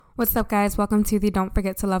What's up, guys? Welcome to the Don't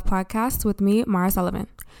Forget to Love podcast with me, Mara Sullivan.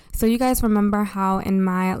 So you guys remember how in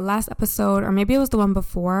my last episode, or maybe it was the one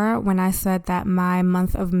before, when I said that my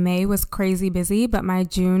month of May was crazy busy, but my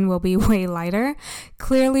June will be way lighter.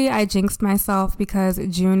 Clearly, I jinxed myself because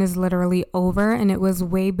June is literally over and it was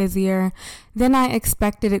way busier than I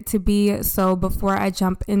expected it to be. So before I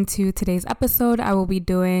jump into today's episode, I will be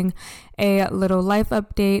doing a little life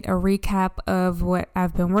update, a recap of what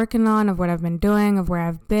I've been working on, of what I've been doing, of where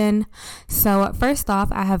I've been. So first off,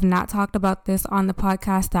 I have not talked about this on the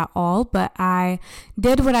podcast at all, but I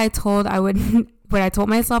did what I told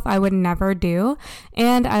myself I would never do,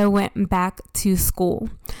 and I went back to school.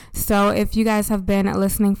 So if you guys have been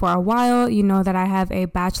listening for a while, you know that I have a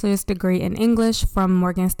bachelor's degree in English from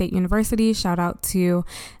Morgan State University. Shout out to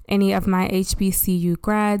any of my HBCU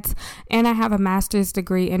grads. And I have a master's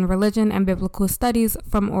degree in religion and biblical studies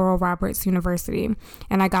from Oral Roberts University.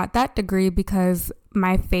 And I got that degree because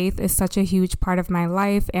my faith is such a huge part of my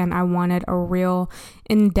life, and I wanted a real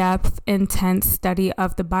in-depth, intense study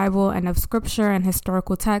of the Bible and of scripture and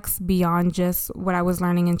historical texts beyond just what I was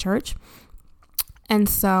learning in church. And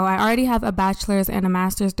so I already have a bachelor's and a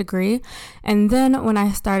master's degree. And then when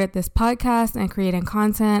I started this podcast and creating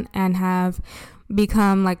content and have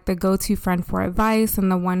become like the go-to friend for advice and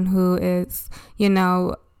the one who is,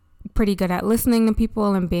 pretty good at listening to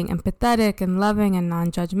people and being empathetic and loving and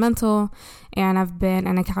non-judgmental, and I've been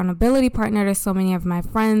an accountability partner to so many of my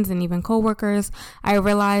friends and even coworkers, I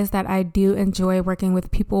realized that I do enjoy working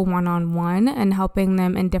with people one-on-one and helping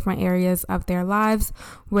them in different areas of their lives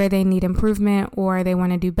where they need improvement or they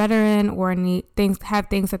want to do better in, or have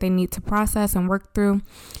things that they need to process and work through.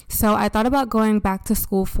 So I thought about going back to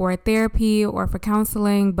school for therapy or for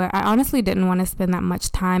counseling, but I honestly didn't want to spend that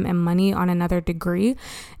much time and money on another degree.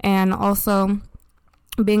 And also,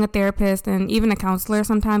 being a therapist and even a counselor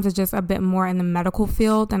sometimes is just a bit more in the medical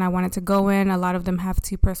field than I wanted to go in. A lot of them have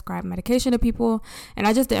to prescribe medication to people, and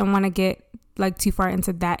I just didn't want to get too far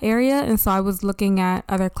into that area. And so I was looking at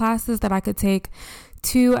other classes that I could take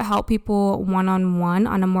to help people one-on-one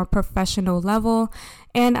on a more professional level.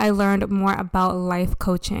 And I learned more about life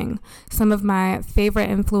coaching. Some of my favorite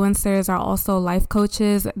influencers are also life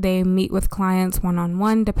coaches. They meet with clients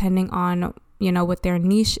one-on-one depending on what their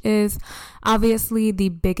niche is. Obviously, the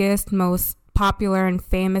biggest, most popular and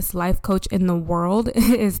famous life coach in the world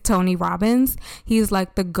is Tony Robbins. He's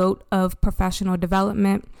like the GOAT of professional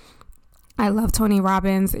development. I love Tony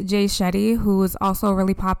Robbins. Jay Shetty, who is also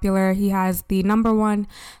really popular. He has the #1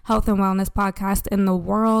 health and wellness podcast in the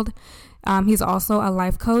world. He's also a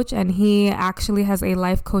life coach, and he actually has a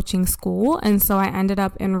life coaching school. And so I ended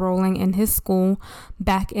up enrolling in his school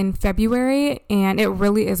back in February, and it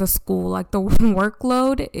really is a school. Like, the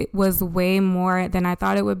workload, it was way more than I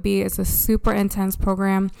thought it would be. It's a super intense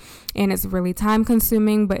program, and it's really time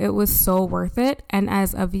consuming, but it was so worth it. And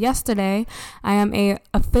as of yesterday, I am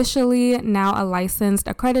officially now a licensed,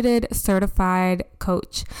 accredited, certified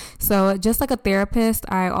coach. So just like a therapist,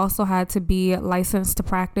 I also had to be licensed to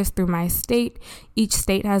practice through my state. Each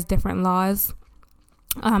state has different laws.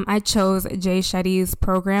 I chose Jay Shetty's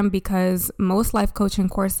program because most life coaching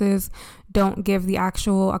courses don't give the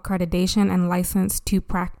actual accreditation and license to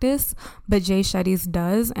practice, but Jay Shetty's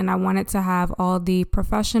does. And I wanted to have all the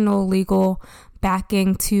professional legal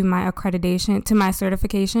backing to my accreditation, to my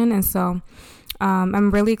certification. And so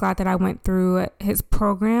I'm really glad that I went through his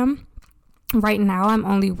program. Right now, I'm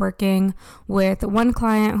only working with one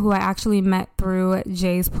client who I actually met through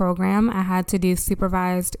Jay's program. I had to do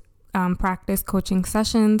supervised practice coaching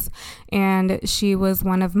sessions, and she was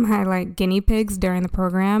one of my guinea pigs during the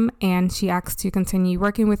program, and she asked to continue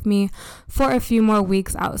working with me for a few more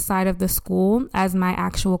weeks outside of the school as my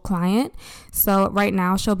actual client. So right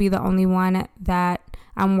now, she'll be the only one that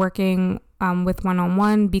I'm working with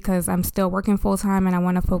one-on-one because I'm still working full-time and I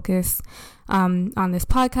want to focus on this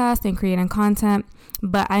podcast and creating content.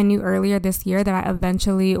 But I knew earlier this year that I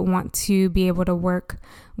eventually want to be able to work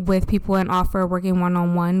with people and offer working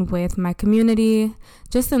one-on-one with my community,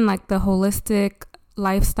 just in the holistic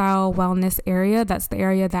lifestyle wellness area. That's the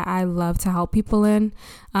area that I love to help people in,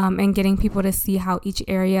 and getting people to see how each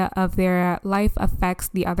area of their life affects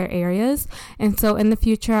the other areas. And so in the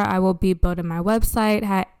future, I will be building my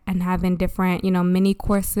website and having different, mini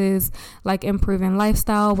courses like improving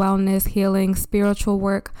lifestyle, wellness, healing, spiritual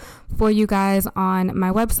work for you guys on my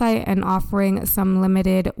website, and offering some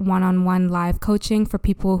limited one-on-one live coaching for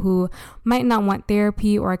people who might not want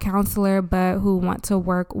therapy or a counselor, but who want to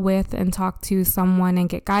work with and talk to someone and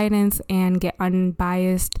get guidance and get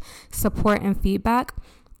unbiased support and feedback.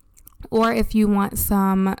 or if you want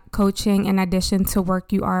some coaching in addition to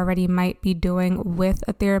work you already might be doing with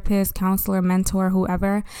a therapist, counselor, mentor,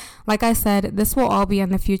 whoever. Like I said, this will all be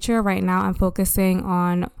in the future. Right now, I'm focusing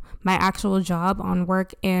on my actual job, on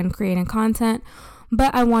work and creating content.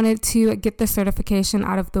 But I wanted to get the certification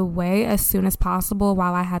out of the way as soon as possible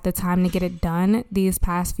while I had the time to get it done these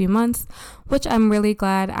past few months, which I'm really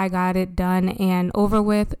glad I got it done and over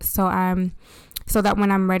with. So that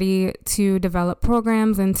when I'm ready to develop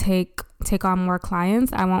programs and take on more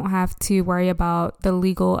clients, I won't have to worry about the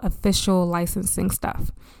legal official licensing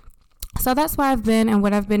stuff. So that's where I've been and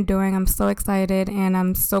what I've been doing. I'm so excited and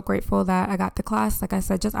I'm so grateful that I got the class, like I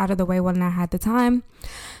said, just out of the way when I had the time.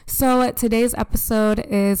 So today's episode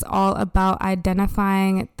is all about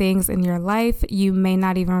identifying things in your life you may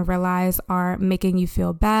not even realize are making you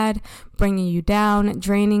feel bad, bringing you down,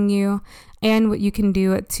 draining you, and what you can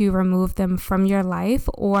do to remove them from your life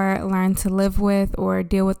or learn to live with or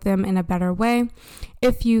deal with them in a better way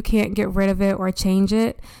if you can't get rid of it or change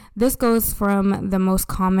it. This goes from the most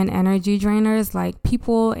common energy drainers like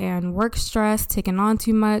people and work stress, taking on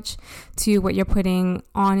too much, to what you're putting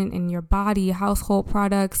on in your body, household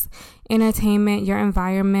products, entertainment, your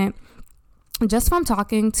environment. Just from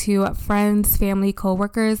talking to friends, family,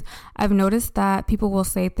 coworkers, I've noticed that people will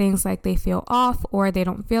say things like they feel off or they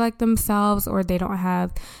don't feel like themselves or they don't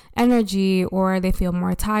have energy or they feel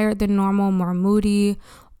more tired than normal, more moody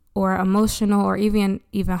or emotional or even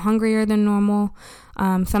hungrier than normal.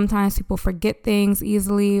 Sometimes people forget things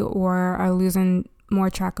easily or are losing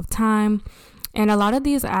more track of time. And a lot of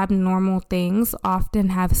these abnormal things often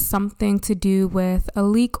have something to do with a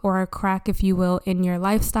leak or a crack, if you will, in your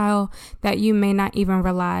lifestyle that you may not even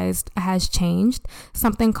realize has changed.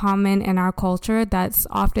 Something common in our culture that's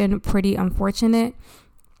often pretty unfortunate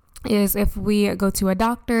is if we go to a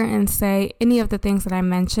doctor and say any of the things that I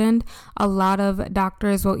mentioned, a lot of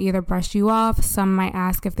doctors will either brush you off. Some might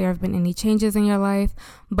ask if there have been any changes in your life,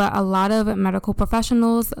 but a lot of medical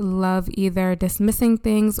professionals love either dismissing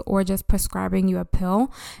things or just prescribing you a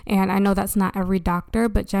pill. And I know that's not every doctor,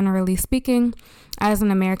 but generally speaking, as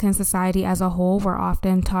an American society as a whole, we're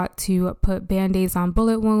often taught to put band-aids on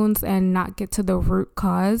bullet wounds and not get to the root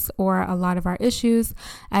cause or a lot of our issues.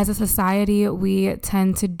 As a society, we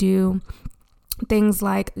tend to do things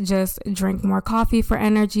like just drink more coffee for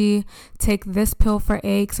energy, take this pill for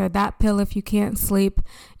aches or that pill if you can't sleep.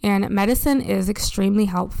 And medicine is extremely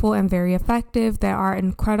helpful and very effective. There are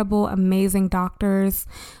incredible, amazing doctors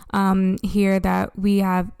here that we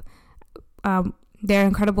have. There are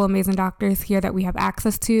incredible, amazing doctors here that we have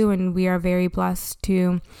access to, and we are very blessed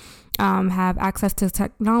to have access to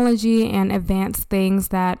technology and advanced things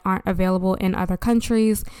that aren't available in other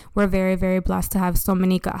countries. We're very, very blessed to have so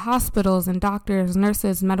many good hospitals and doctors,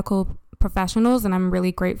 nurses, medical professionals, and I'm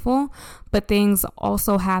really grateful. But things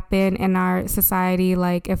also happen in our society,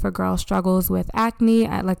 like if a girl struggles with acne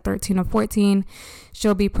at like 13 or 14,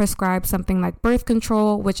 she'll be prescribed something like birth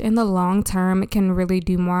control, which in the long term can really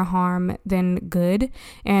do more harm than good.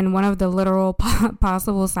 And one of the literal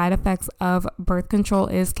possible side effects of birth control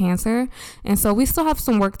is cancer. And so we still have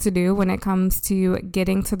some work to do when it comes to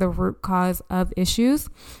getting to the root cause of issues.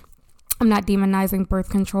 I'm not demonizing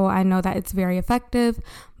birth control. I know that it's very effective,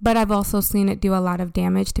 but I've also seen it do a lot of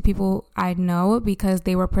damage to people I know because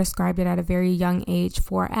they were prescribed it at a very young age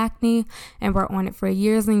for acne and were on it for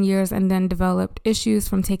years and years and then developed issues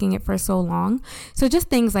from taking it for so long. So just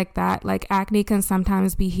things like that, like acne can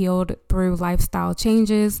sometimes be healed through lifestyle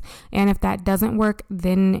changes. And if that doesn't work,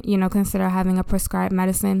 then, consider having a prescribed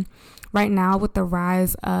medicine. Right now, with the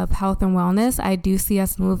rise of health and wellness, I do see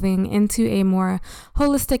us moving into a more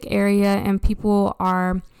holistic area, and people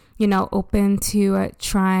are, open to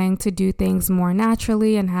trying to do things more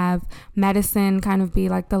naturally and have medicine kind of be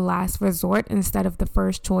like the last resort instead of the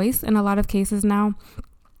first choice in a lot of cases now,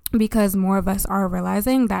 because more of us are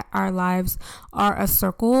realizing that our lives are a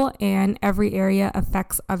circle and every area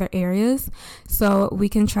affects other areas. So we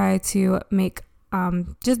can try to make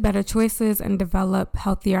just better choices and develop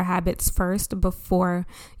healthier habits first before,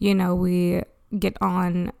 we get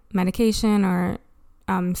on medication or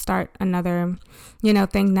start another,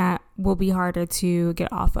 thing that will be harder to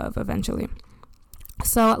get off of eventually.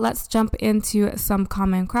 So let's jump into some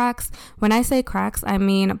common cracks. When I say cracks, I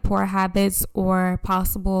mean poor habits or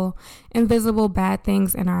possible invisible bad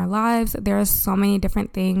things in our lives. There are so many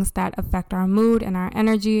different things that affect our mood and our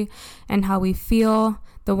energy and how we feel.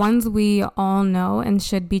 The ones we all know and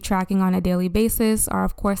should be tracking on a daily basis are,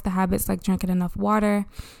 of course, the habits like drinking enough water.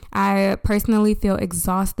 I personally feel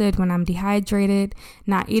exhausted when I'm dehydrated,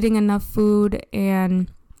 not eating enough food,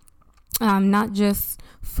 and not just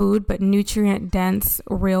food, but nutrient dense,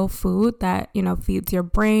 real food that, feeds your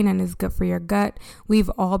brain and is good for your gut. We've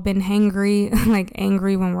all been hangry, like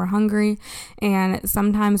angry when we're hungry. And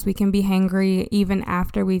sometimes we can be hangry even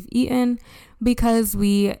after we've eaten because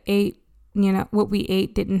we ate, what we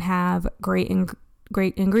ate didn't have great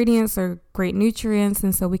ingredients or great nutrients,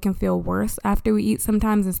 and so we can feel worse after we eat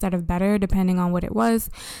sometimes instead of better, depending on what it was.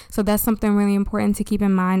 So that's something really important to keep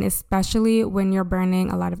in mind, especially when you're burning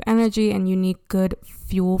a lot of energy and you need good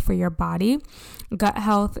fuel for your body. Gut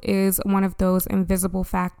health is one of those invisible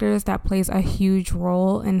factors that plays a huge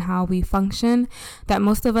role in how we function that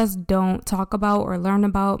most of us don't talk about or learn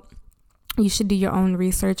about. You should do your own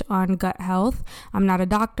research on gut health. I'm not a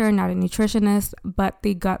doctor, not a nutritionist, but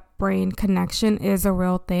the gut-brain connection is a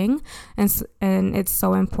real thing, and it's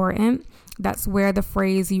so important. That's where the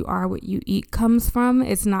phrase "you are what you eat" comes from.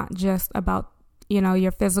 It's not just about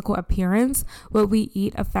your physical appearance. What we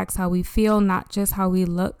eat affects how we feel, not just how we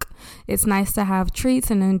look. It's nice to have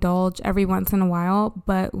treats and indulge every once in a while,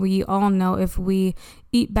 but we all know if we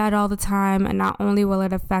eat bad all the time, and not only will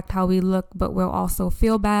it affect how we look, but we'll also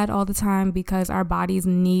feel bad all the time because our bodies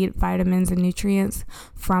need vitamins and nutrients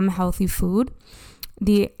from healthy food.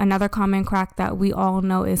 Another common crack that we all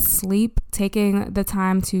know is sleep. Taking the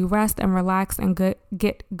time to rest and relax and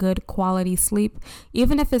get good quality sleep,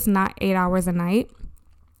 even if it's not 8 hours a night.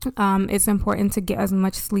 It's important to get as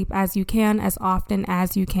much sleep as you can, as often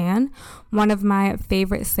as you can. One of my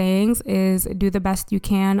favorite sayings is do the best you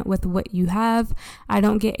can with what you have. I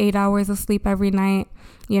don't get 8 hours of sleep every night,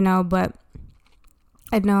 but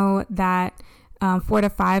I know that 4 to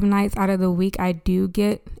 5 nights out of the week, I do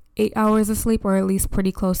get 8 hours of sleep, or at least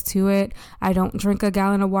pretty close to it. I don't drink a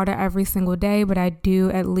gallon of water every single day, but I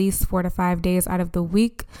do at least 4 to 5 days out of the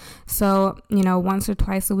week. So, once or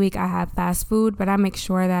twice a week I have fast food, but I make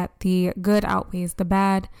sure that the good outweighs the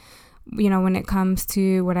bad, when it comes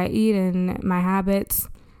to what I eat and my habits.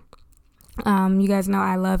 You guys know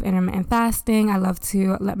I love intermittent fasting. I love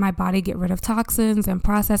to let my body get rid of toxins and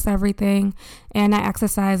process everything. And I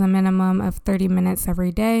exercise a minimum of 30 minutes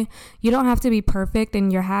every day. You don't have to be perfect in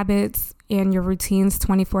your habits and your routines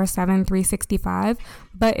 24/7, 365.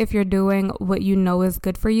 But if you're doing what you know is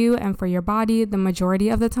good for you and for your body the majority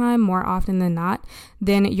of the time, more often than not,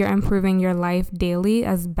 then you're improving your life daily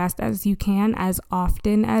as best as you can, as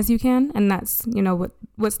often as you can. And that's,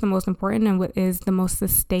 what's the most important and what is the most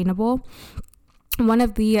sustainable. One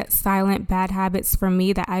of the silent bad habits for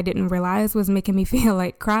me that I didn't realize was making me feel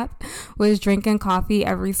like crap was drinking coffee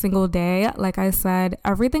every single day. Like I said,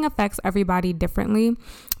 everything affects everybody differently,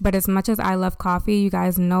 but as much as I love coffee, you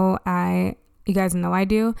guys know I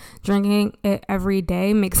do. Drinking it every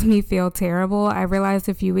day makes me feel terrible. I realized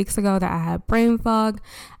a few weeks ago that I had brain fog.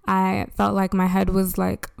 I felt like my head was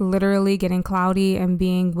like literally getting cloudy and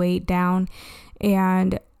being weighed down.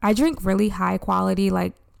 And I drink really high quality,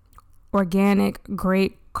 like organic,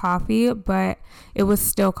 great coffee, but it was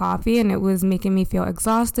still coffee and it was making me feel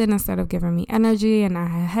exhausted instead of giving me energy, and I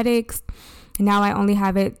had headaches. Now I only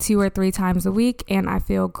have it 2 or 3 times a week and I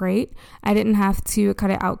feel great. I didn't have to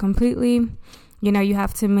cut it out completely. You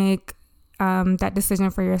have to make that decision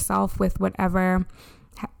for yourself with whatever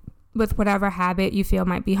habit you feel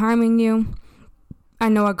might be harming you. I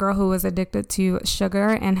know a girl who was addicted to sugar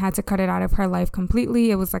and had to cut it out of her life completely.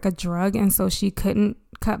 It was like a drug, and so she couldn't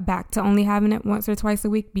cut back to only having it once or twice a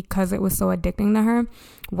week because it was so addicting to her.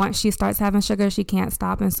 Once she starts having sugar, she can't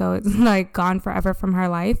stop, and so it's like gone forever from her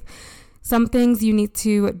life. Some things you need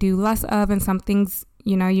to do less of, and some things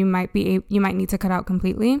you might need to cut out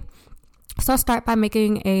completely. So start by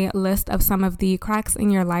making a list of some of the cracks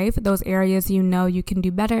in your life, those areas you can do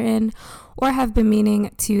better in, or have been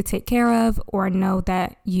meaning to take care of, or know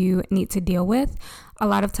that you need to deal with. A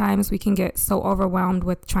lot of times we can get so overwhelmed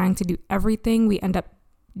with trying to do everything, we end up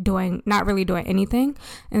not really doing anything.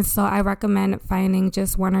 And so I recommend finding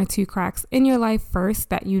just 1 or 2 cracks in your life first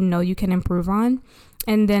that you can improve on,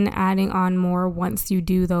 and then adding on more once you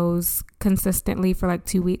do those consistently for like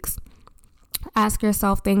 2 weeks. Ask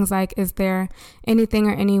yourself things like, is there anything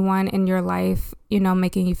or anyone in your life,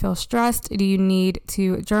 making you feel stressed? Do you need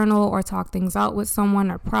to journal or talk things out with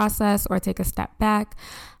someone, or process or take a step back?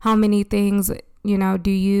 How many things,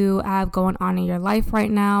 do you have going on in your life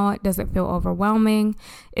right now? Does it feel overwhelming?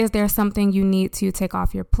 Is there something you need to take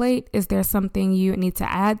off your plate? Is there something you need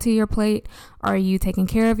to add to your plate? Are you taking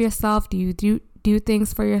care of yourself? Do you do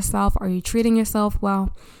things for yourself? Are you treating yourself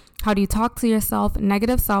well? How do you talk to yourself?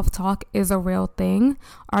 Negative self-talk is a real thing.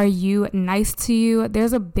 Are you nice to you?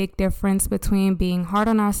 There's a big difference between being hard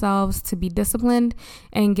on ourselves to be disciplined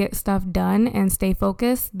and get stuff done and stay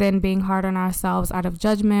focused than being hard on ourselves out of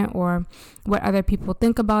judgment or what other people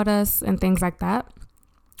think about us and things like that.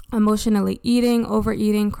 Emotionally eating,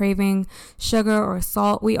 overeating, craving sugar or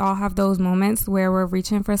salt. We all have those moments where we're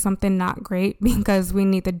reaching for something not great because we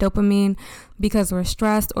need the dopamine, because we're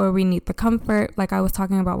stressed, or we need the comfort, like I was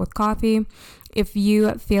talking about with coffee. If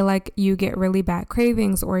you feel like you get really bad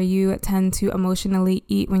cravings or you tend to emotionally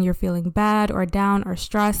eat when you're feeling bad or down or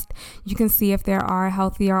stressed, you can see if there are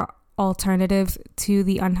healthier alternatives to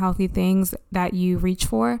the unhealthy things that you reach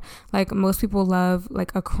for. Like most people love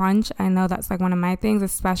like a crunch. I know that's like one of my things,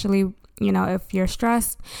 especially, if you're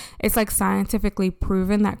stressed. It's like scientifically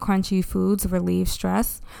proven that crunchy foods relieve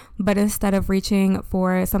stress. But instead of reaching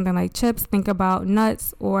for something like chips, think about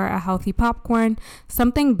nuts or a healthy popcorn,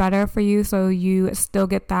 something better for you so you still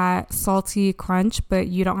get that salty crunch, but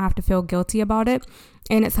you don't have to feel guilty about it.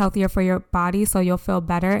 And it's healthier for your body, so you'll feel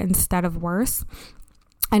better instead of worse.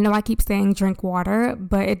 I know I keep saying drink water,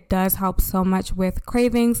 but it does help so much with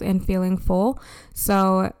cravings and feeling full.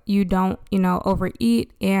 So you don't,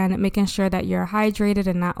 overeat, and making sure that you're hydrated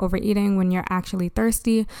and not overeating when you're actually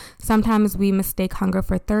thirsty. Sometimes we mistake hunger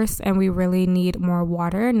for thirst, and we really need more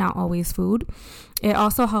water, not always food. It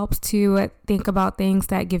also helps to think about things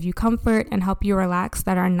that give you comfort and help you relax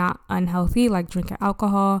that are not unhealthy, like drinking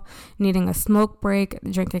alcohol, needing a smoke break,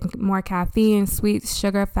 drinking more caffeine, sweets,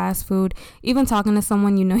 sugar, fast food, even talking to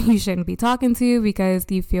someone you shouldn't be talking to because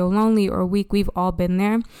you feel lonely or weak. We've all been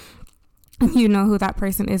there. You know who that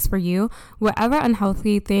person is for you. Whatever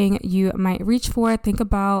unhealthy thing you might reach for, think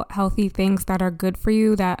about healthy things that are good for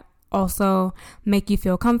you, that also make you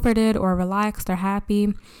feel comforted or relaxed or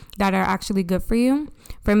happy, that are actually good for you.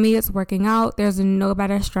 For me, it's working out. There's no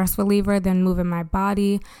better stress reliever than moving my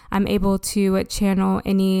body. I'm able to channel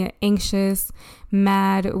any anxious,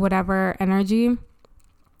 mad, whatever energy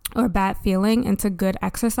or bad feeling into good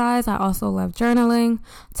exercise. I also love journaling,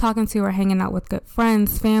 talking to or hanging out with good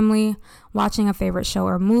friends, family, watching a favorite show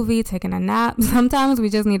or movie, taking a nap. Sometimes we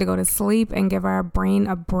just need to go to sleep and give our brain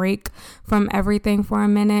a break from everything for a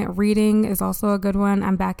minute. Reading is also a good one.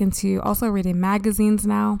 I'm back into also reading magazines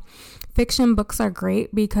now. Fiction books are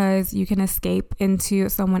great because you can escape into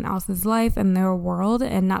someone else's life and their world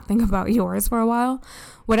and not think about yours for a while.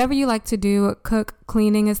 Whatever you like to do, cook,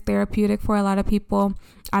 cleaning is therapeutic for a lot of people.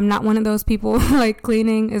 I'm not one of those people. Like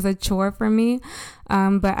cleaning is a chore for me,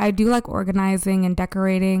 but I do like organizing and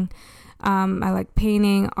decorating. I like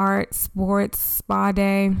painting, art, sports, spa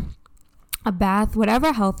day, a bath,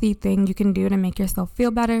 whatever healthy thing you can do to make yourself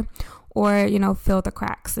feel better or, fill the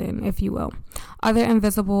cracks in, if you will. Other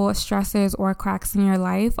invisible stressors or cracks in your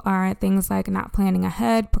life are things like not planning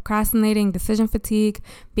ahead, procrastinating, decision fatigue,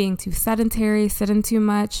 being too sedentary, sitting too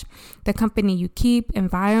much, the company you keep,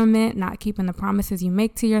 environment, not keeping the promises you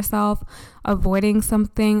make to yourself, avoiding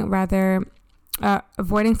something or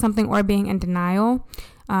being in denial,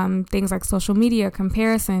 things like social media,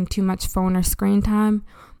 comparison, too much phone or screen time.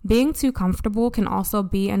 Being too comfortable can also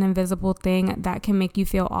be an invisible thing that can make you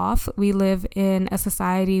feel off. We live in a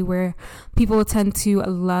society where people tend to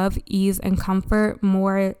love ease and comfort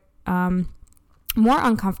more. More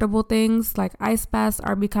uncomfortable things like ice baths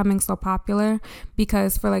are becoming so popular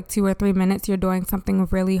because for like 2 or 3 minutes you're doing something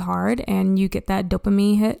really hard and you get that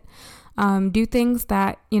dopamine hit. Do things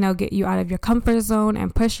that, get you out of your comfort zone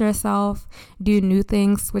and push yourself. Do new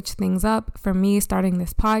things, switch things up. For me, starting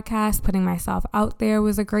this podcast, putting myself out there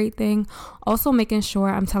was a great thing. Also making sure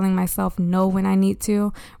I'm telling myself no when I need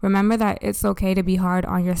to. Remember that it's okay to be hard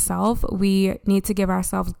on yourself. We need to give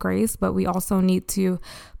ourselves grace, but we also need to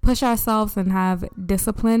push ourselves and have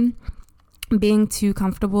discipline. Being too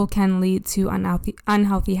comfortable can lead to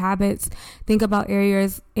unhealthy habits. Think about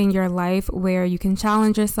areas in your life where you can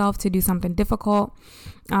challenge yourself to do something difficult,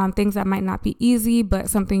 things that might not be easy, but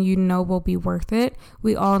something will be worth it.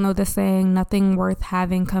 We all know the saying, nothing worth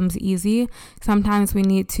having comes easy. Sometimes we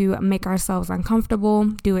need to make ourselves uncomfortable,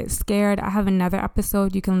 do it scared. I have another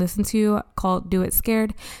episode you can listen to called Do It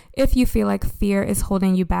Scared. If you feel like fear is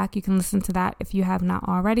holding you back, you can listen to that if you have not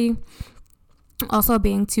already. Also,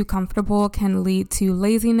 being too comfortable can lead to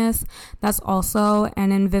laziness. That's also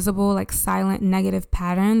an invisible, silent negative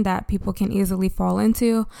pattern that people can easily fall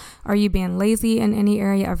into. Are you being lazy in any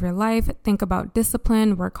area of your life? Think about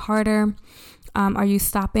discipline, work harder. Are you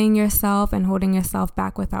stopping yourself and holding yourself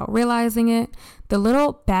back without realizing it? The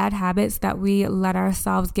little bad habits that we let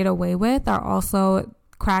ourselves get away with are also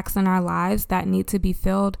cracks in our lives that need to be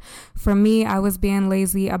filled. For me, I was being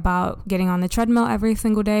lazy about getting on the treadmill every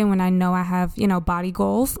single day when I know I have, body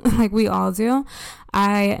goals like we all do.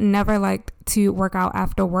 I never liked to work out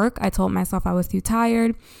after work. I told myself I was too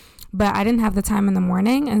tired, but I didn't have the time in the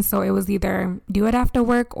morning. And so it was either do it after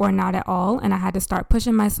work or not at all. And I had to start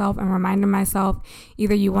pushing myself and reminding myself,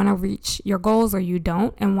 either you want to reach your goals or you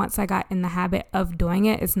don't. And once I got in the habit of doing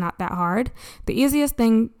it, it's not that hard.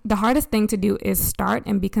 The hardest thing to do is start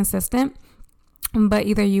and be consistent. But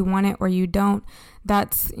either you want it or you don't.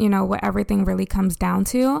 That's, what everything really comes down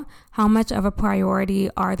to. How much of a priority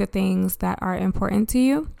are the things that are important to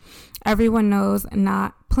you? Everyone knows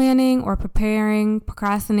not planning or preparing,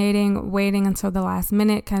 procrastinating, waiting until the last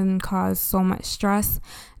minute can cause so much stress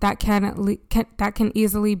that can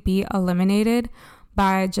easily be eliminated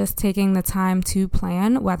by just taking the time to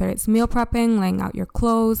plan, whether it's meal prepping, laying out your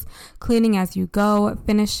clothes, cleaning as you go,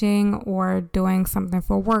 finishing, or doing something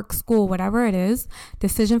for work, school, whatever it is.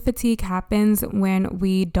 Decision fatigue happens when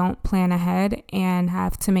we don't plan ahead and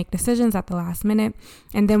have to make decisions at the last minute.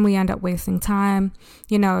 And then we end up wasting time,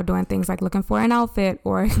 doing things like looking for an outfit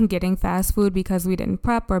or getting fast food because we didn't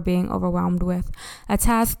prep, or being overwhelmed with a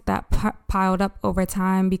task that piled up over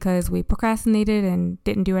time because we procrastinated and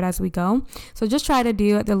didn't do it as we go. So just try to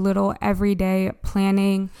do the little everyday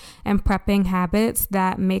planning and prepping habits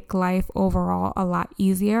that make life overall a lot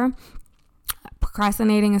easier.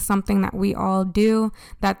 Procrastinating is something that we all do,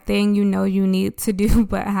 that thing you need to do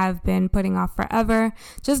but have been putting off forever.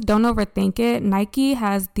 Just don't overthink it. Nike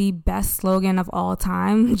has the best slogan of all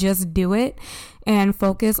time, just do it, and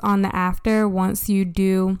focus on the after once you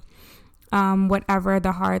do whatever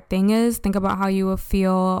the hard thing is. Think about how you will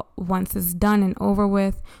feel once it's done and over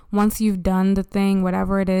with. Once you've done the thing,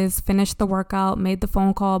 whatever it is, finished the workout, made the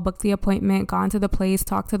phone call, booked the appointment, gone to the place,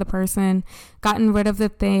 talked to the person, gotten rid of the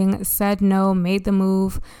thing, said no, made the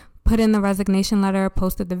move, put in the resignation letter,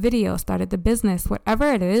 posted the video, started the business,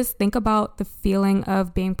 whatever it is. Think about the feeling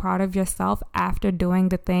of being proud of yourself after doing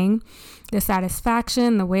the thing, the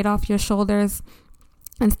satisfaction, the weight off your shoulders.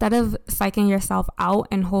 Instead of psyching yourself out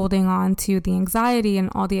and holding on to the anxiety and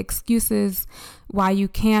all the excuses why you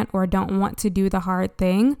can't or don't want to do the hard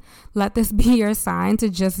thing, let this be your sign to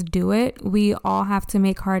just do it. We all have to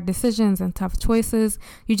make hard decisions and tough choices.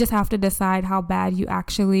 You just have to decide how bad you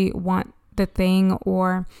actually want the thing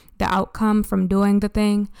or the outcome from doing the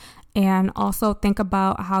thing. And also think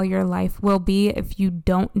about how your life will be if you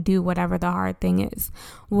don't do whatever the hard thing is.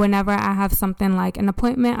 Whenever I have something like an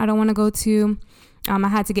appointment I don't want to go to, I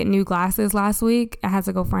had to get new glasses last week. I had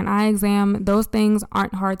to go for an eye exam. Those things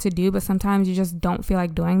aren't hard to do, but sometimes you just don't feel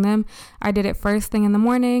like doing them. I did it first thing in the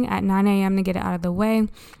morning at 9 a.m. to get it out of the way.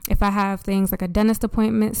 If I have things like a dentist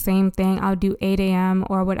appointment, same thing. I'll do 8 a.m.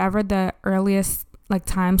 or whatever the earliest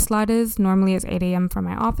time slot is. Normally it's 8 a.m. for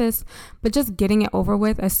my office, but just getting it over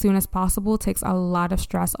with as soon as possible takes a lot of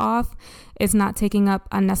stress off. It's not taking up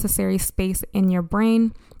unnecessary space in your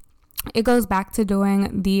brain. It goes back to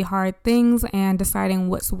doing the hard things and deciding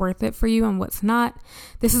what's worth it for you and what's not.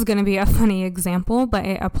 This is going to be a funny example, but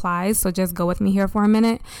it applies, so just go with me here for a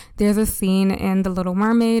minute. There's a scene in The Little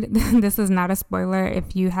Mermaid. This is not a spoiler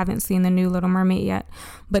if you haven't seen the new Little Mermaid yet,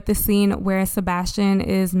 but the scene where Sebastian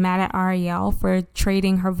is mad at Ariel for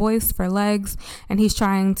trading her voice for legs, and he's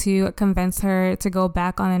trying to convince her to go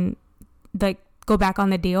back on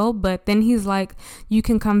the deal, but then he's like, you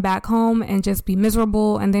can come back home and just be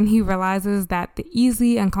miserable. And then he realizes that the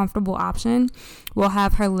easy and comfortable option will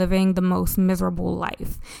have her living the most miserable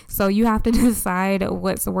life. So you have to decide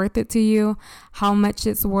what's worth it to you, how much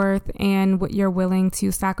it's worth, and what you're willing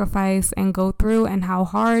to sacrifice and go through, and how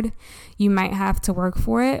hard you might have to work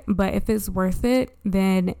for it. But if it's worth it,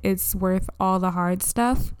 then it's worth all the hard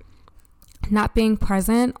stuff. Not being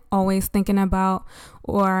present, always thinking about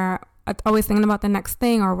the next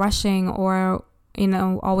thing, or rushing, or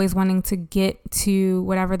always wanting to get to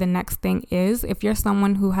whatever the next thing is. If you're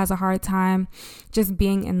someone who has a hard time just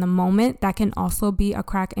being in the moment, that can also be a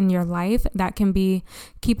crack in your life that can be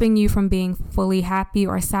keeping you from being fully happy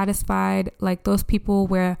or satisfied, like those people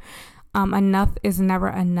where enough is never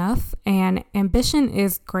enough. And ambition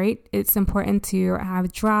is great. It's important to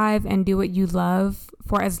have drive and do what you love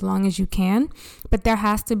for as long as you can, but there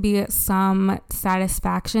has to be some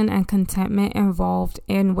satisfaction and contentment involved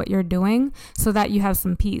in what you're doing so that you have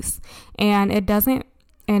some peace. And it doesn't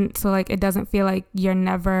feel like you're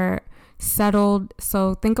never settled.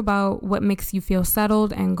 So think about what makes you feel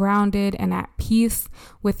settled and grounded and at peace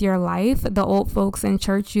with your life. The old folks in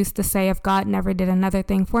church used to say, if God never did another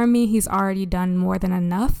thing for me, he's already done more than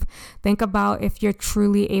enough. Think about if you're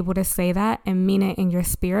truly able to say that and mean it in your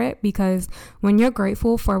spirit, because when you're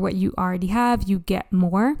grateful for what you already have, you get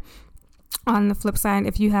more. On the flip side,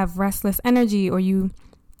 if you have restless energy or you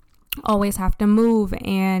always have to move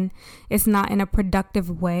and it's not in a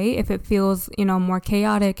productive way, if it feels, more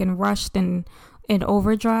chaotic and rushed and in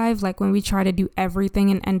overdrive, like when we try to do everything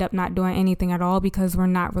and end up not doing anything at all because we're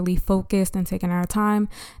not really focused and taking our time,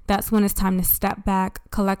 that's when it's time to step back,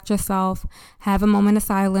 collect yourself, have a moment of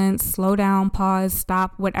silence, slow down, pause,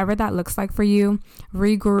 stop, whatever that looks like for you,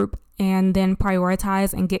 regroup, and then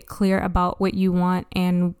prioritize and get clear about what you want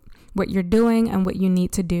and what you're doing and what you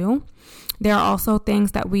need to do. There are also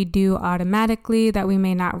things that we do automatically that we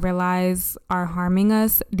may not realize are harming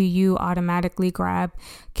us. Do you automatically grab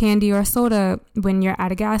candy or soda when you're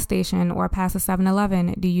at a gas station or past a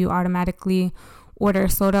 7-Eleven? Do you automatically order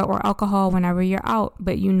soda or alcohol whenever you're out,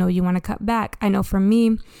 but you want to cut back? I know for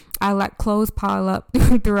me, I let clothes pile up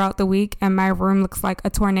throughout the week and my room looks like a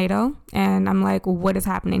tornado. And I'm like, what is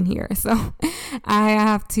happening here? So I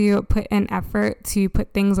have to put in effort to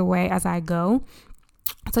put things away as I go.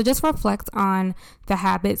 So just reflect on the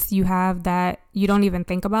habits you have that you don't even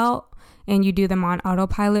think about and you do them on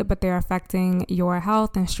autopilot, but they're affecting your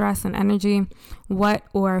health and stress and energy. What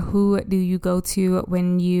or who do you go to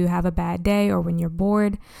when you have a bad day or when you're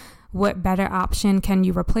bored? What better option can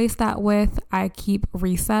you replace that with? I keep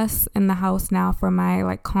Recess in the house now for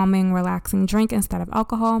my calming, relaxing drink instead of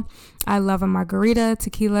alcohol. I love a margarita.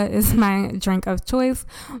 Tequila is my drink of choice,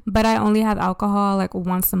 but I only have alcohol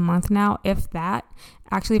once a month now, if that.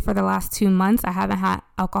 Actually, for the last 2 months, I haven't had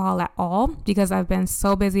alcohol at all because I've been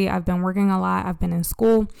so busy. I've been working a lot. I've been in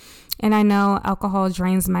school, and I know alcohol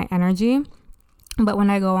drains my energy. But when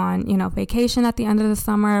I go on, vacation at the end of the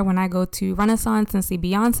summer, when I go to Renaissance and see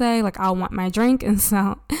Beyonce, I'll want my drink. And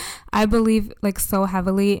so I believe so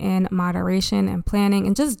heavily in moderation and planning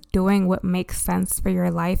and just doing what makes sense for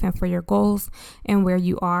your life and for your goals and where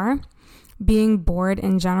you are. Being bored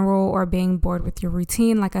in general or being bored with your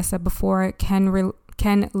routine, like I said before,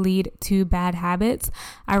 can lead to bad habits.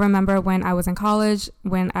 I remember when I was in college,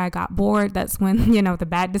 when I got bored, that's when, the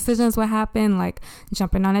bad decisions would happen, like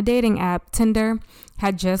jumping on a dating app. Tinder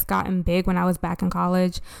had just gotten big when I was back in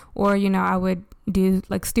college, or, I would do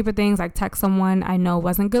stupid things like text someone I know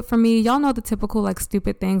wasn't good for me. Y'all know the typical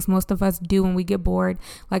stupid things most of us do when we get bored.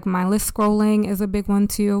 Mindless scrolling is a big one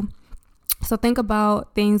too. So think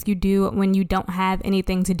about things you do when you don't have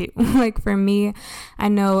anything to do. For me, I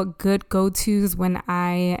know good go-tos when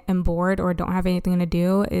I am bored or don't have anything to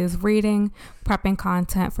do is reading, prepping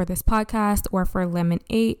content for this podcast or for Lemon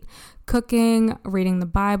 8, cooking, reading the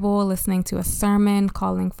Bible, listening to a sermon,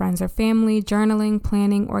 calling friends or family, journaling,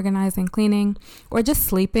 planning, organizing, cleaning, or just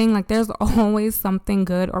sleeping. There's always something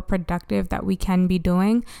good or productive that we can be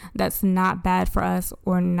doing that's not bad for us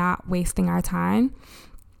or not wasting our time.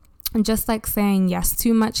 And just saying yes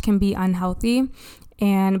too much can be unhealthy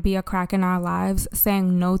and be a crack in our lives.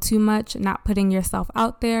 Saying no too much, not putting yourself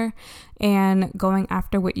out there and going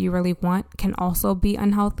after what you really want can also be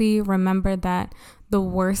unhealthy. Remember that the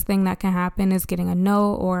worst thing that can happen is getting a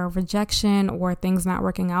no or a rejection or things not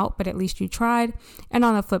working out, but at least you tried. And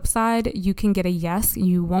on the flip side, you can get a yes,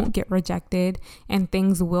 you won't get rejected, and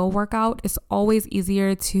things will work out. It's always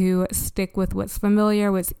easier to stick with what's familiar,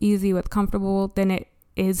 what's easy, what's comfortable than it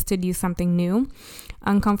is to do something new,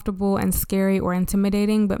 uncomfortable and scary or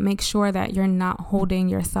intimidating, but make sure that you're not holding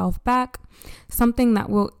yourself back. Something that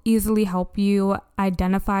will easily help you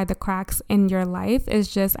identify the cracks in your life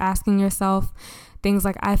is just asking yourself things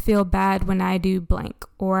like, I feel bad when I do blank,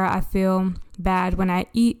 or I feel bad when I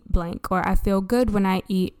eat blank, or I feel good when I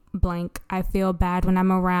eat blank. I feel bad when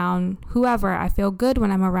I'm around whoever. I feel good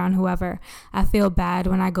when I'm around whoever. I feel bad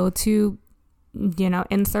when I go to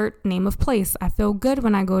insert name of place. I feel good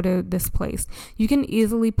when I go to this place. You can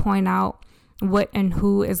easily point out what and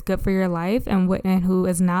who is good for your life and what and who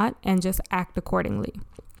is not, and just act accordingly.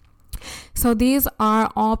 So these are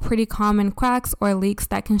all pretty common cracks or leaks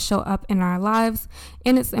that can show up in our lives,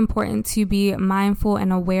 and it's important to be mindful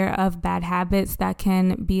and aware of bad habits that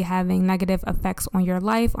can be having negative effects on your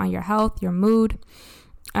life, on your health, your mood,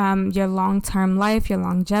 your long-term life, your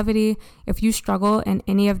longevity. If you struggle in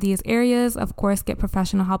any of these areas, of course, get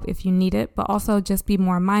professional help if you need it, but also just be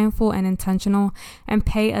more mindful and intentional and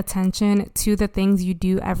pay attention to the things you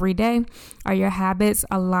do every day. Are your habits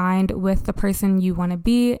aligned with the person you want to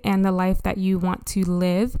be and the life that you want to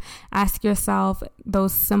live? Ask yourself,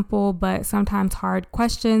 those simple but sometimes hard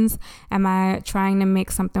questions. Am I trying to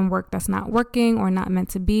make something work that's not working or not meant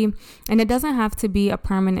to be? And it doesn't have to be a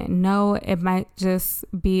permanent no. It might just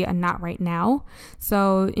be a not right now.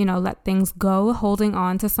 So, let things go. Holding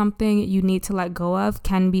on to something you need to let go of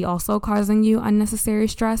can be also causing you unnecessary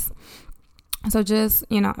stress. So just,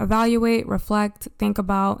 evaluate, reflect, think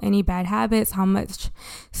about any bad habits. How much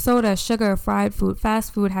soda, sugar, fried food,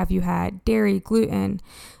 fast food have you had? Dairy, gluten.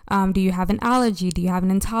 Do you have an allergy? Do you have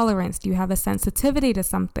an intolerance? Do you have a sensitivity to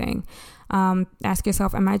something? Ask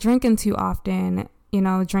yourself, am I drinking too often? Am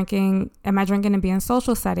I drinking to be in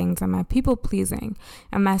social settings? Am I people pleasing?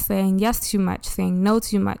 Am I saying yes too much, saying no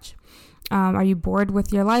too much? Are you bored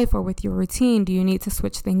with your life or with your routine? Do you need to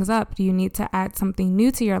switch things up? Do you need to add something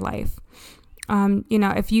new to your life?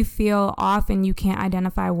 If you feel off and you can't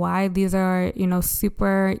identify why, these are,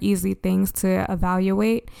 super easy things to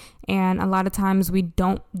evaluate. And a lot of times we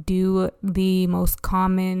don't do the most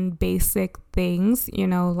common basic things,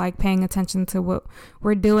 like paying attention to what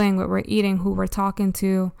we're doing, what we're eating, who we're talking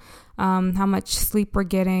to, how much sleep we're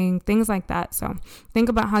getting, things like that. So think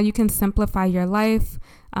about how you can simplify your life.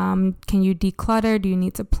 Can you declutter? Do you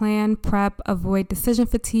need to plan, prep, avoid decision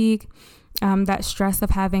fatigue? That stress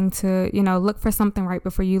of having to, look for something right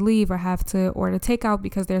before you leave, or have to order takeout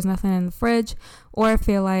because there's nothing in the fridge, or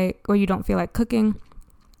you don't feel like cooking,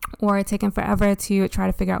 or taking forever to try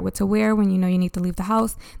to figure out what to wear when you need to leave the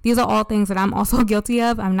house. These are all things that I'm also guilty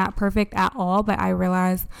of. I'm not perfect at all, but I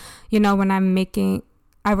realize, when I'm making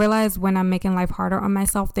life harder on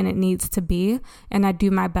myself than it needs to be, and I do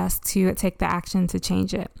my best to take the action to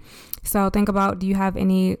change it. So think about, do you have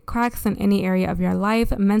any cracks in any area of your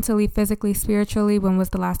life, mentally, physically, spiritually? When was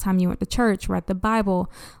the last time you went to church, read the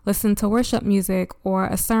Bible, listened to worship music or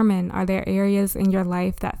a sermon? Are there areas in your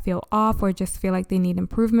life that feel off or just feel like they need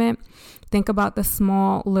improvement? Think about the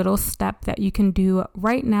small little step that you can do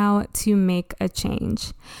right now to make a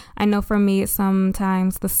change. I know for me,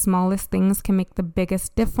 sometimes the smallest things can make the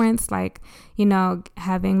biggest difference, like,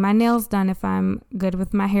 having my nails done. If I'm good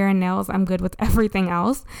with my hair and nails, I'm good with everything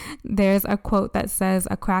else. There's a quote that says,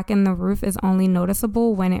 a crack in the roof is only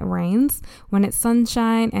noticeable when it rains. When it's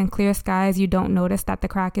sunshine and clear skies, you don't notice that the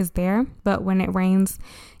crack is there. But when it rains,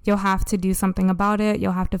 you'll have to do something about it.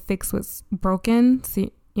 You'll have to fix what's broken. So,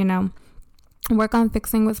 work on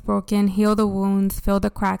fixing what's broken, heal the wounds, fill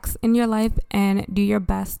the cracks in your life, and do your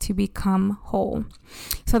best to become whole.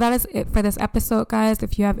 So that is it for this episode, guys.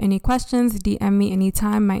 If you have any questions, DM me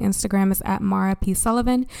anytime. My Instagram is at Mara P.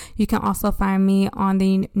 Sullivan. You can also find me on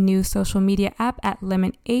the new social media app at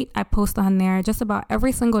Lemon8. I post on there just about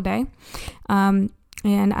every single day. And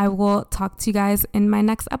I will talk to you guys in my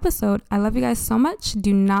next episode. I love you guys so much.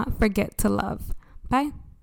 Do not forget to love. Bye.